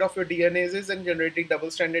side of your DNases and generating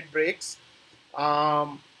double-stranded breaks.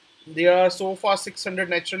 Um, there are so far 600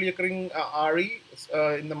 naturally occurring RE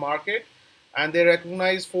in the market, and they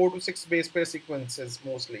recognize 4 to 6 base pair sequences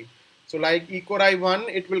mostly. So like EcoRI1,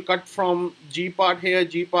 it will cut from G part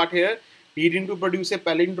here, leading to produce a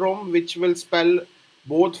palindrome, which will spell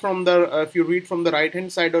both from the, if you read from the right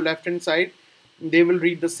hand side or left hand side, they will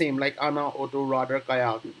read the same, like Anna, Otto, Radar,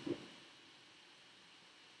 Kayak.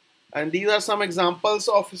 And these are some examples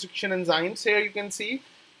of restriction enzymes. Here you can see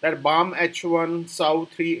that BAM H1,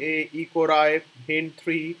 SAU3A, E. coli,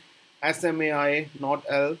 HIN3, SMAI, not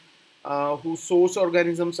L, whose source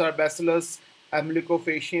organisms are Bacillus,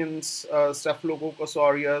 amylocofaciens, Staphylococcus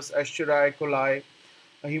aureus, Escherichia coli,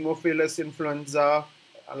 Haemophilus influenza,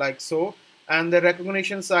 like so. And the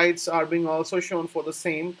recognition sites are being also shown for the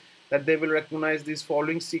same, that they will recognize these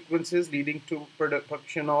following sequences leading to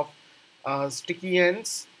production of sticky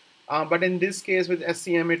ends. But in this case with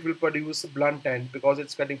SCM it will produce a blunt end because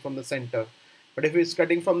it's cutting from the center. But if it's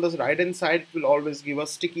cutting from the right hand side, it will always give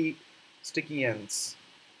us sticky ends.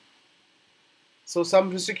 So some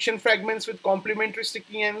restriction fragments with complementary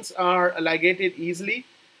sticky ends are ligated easily.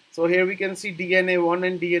 So here we can see DNA1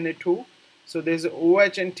 and DNA2. So there's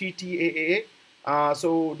OH and TTAA.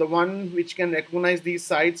 So the one which can recognize these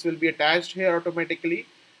sites will be attached here automatically.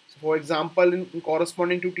 So for example, in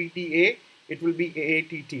corresponding to TTA, it will be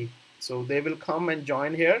AATT. So they will come and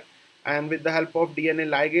join here, and with the help of DNA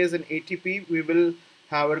ligase and ATP, we will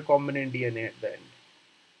have a recombinant DNA at the end.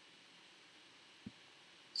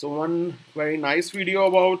 So one very nice video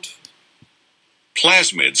about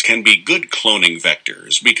Plasmids can be good cloning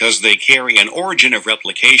vectors because they carry an origin of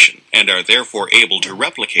replication and are therefore able to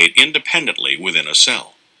replicate independently within a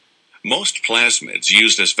cell. Most plasmids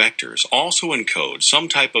used as vectors also encode some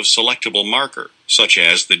type of selectable marker, such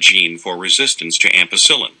as the gene for resistance to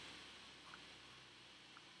ampicillin.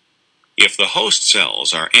 If the host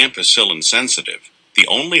cells are ampicillin sensitive, the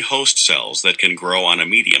only host cells that can grow on a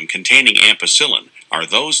medium containing ampicillin are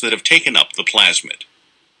those that have taken up the plasmid.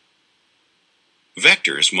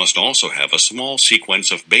 Vectors must also have a small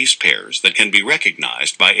sequence of base pairs that can be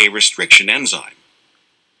recognized by a restriction enzyme.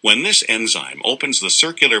 When this enzyme opens the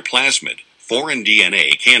circular plasmid, foreign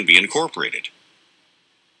DNA can be incorporated.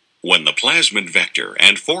 When the plasmid vector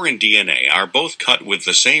and foreign DNA are both cut with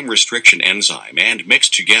the same restriction enzyme and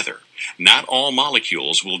mixed together, not all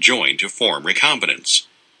molecules will join to form recombinants.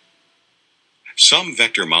 Some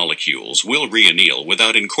vector molecules will reanneal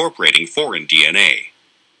without incorporating foreign DNA.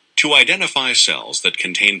 To identify cells that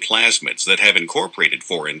contain plasmids that have incorporated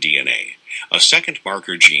foreign DNA, a second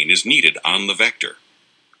marker gene is needed on the vector.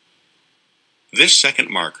 This second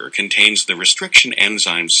marker contains the restriction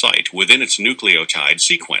enzyme site within its nucleotide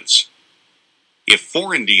sequence. If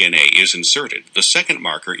foreign DNA is inserted, the second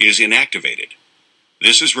marker is inactivated.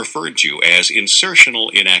 This is referred to as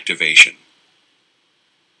insertional inactivation.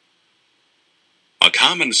 A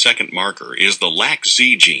common second marker is the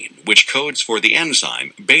LAC-Z gene, which codes for the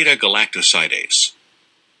enzyme beta-galactosidase.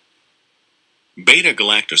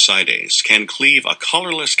 Beta-galactosidase can cleave a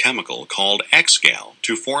colorless chemical called XGAL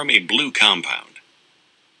to form a blue compound.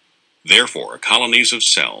 Therefore, colonies of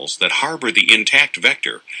cells that harbor the intact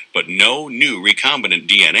vector but no new recombinant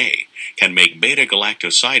DNA can make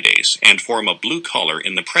beta-galactosidase and form a blue color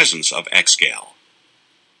in the presence of XGAL.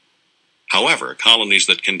 However, colonies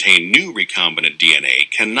that contain new recombinant DNA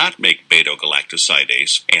cannot make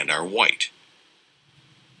beta-galactosidase and are white.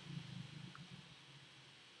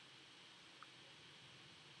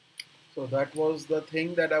 So that was the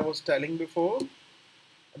thing that I was telling before.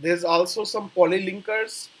 There's also some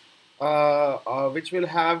polylinkers which will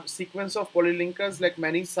have sequence of polylinkers like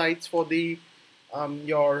many sites for the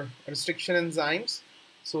your restriction enzymes.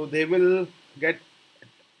 So they will get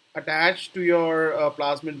attached to your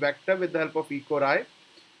plasmid vector with the help of E. coli.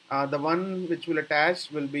 The one which will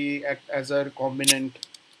attach will be act as a recombinant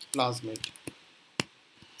plasmid.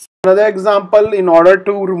 Another example, in order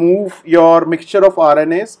to remove your mixture of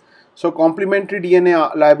RNAs, so complementary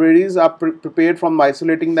DNA libraries are prepared from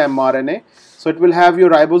isolating the mRNA. So it will have your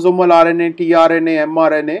ribosomal RNA, tRNA,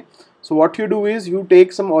 mRNA. So what you do is you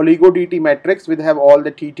take some oligo-DT matrix which have all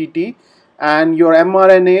the TTT, and your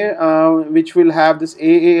mRNA which will have this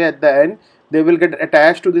AA at the end, they will get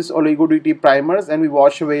attached to this oligo-DT primers, and we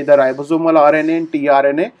wash away the ribosomal RNA and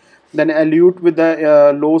tRNA, then elute with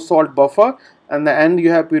the low salt buffer, and the end you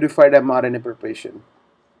have purified mRNA preparation.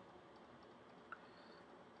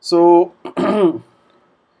 So to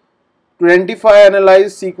identify,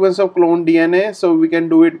 analyze sequence of cloned DNA, so we can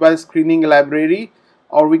do it by screening library,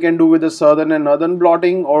 or we can do with the southern and northern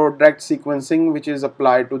blotting, or direct sequencing, which is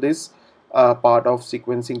applied to this part of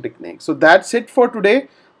sequencing technique. So that's it for today.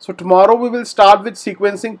 So tomorrow we will start with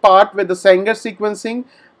sequencing part with the Sanger sequencing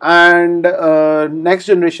and next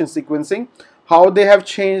generation sequencing, how they have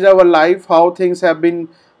changed our life, how things have been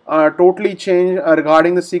totally changed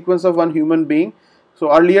regarding the sequence of one human being.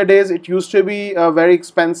 So earlier days it used to be very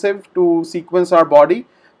expensive to sequence our body,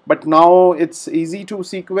 but now it's easy to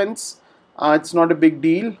sequence. It's not a big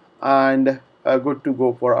deal, and good to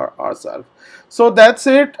go for ourselves. So that's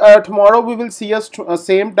it. Tomorrow we will see us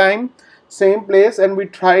same time, same place, and we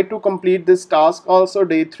try to complete this task also,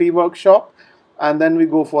 day 3 workshop, and then we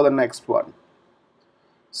go for the next one.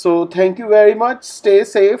 So thank you very much. Stay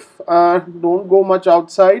safe. Don't go much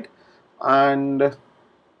outside, and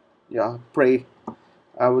yeah, pray,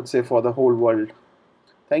 I would say, for the whole world.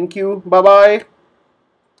 Thank you. Bye bye.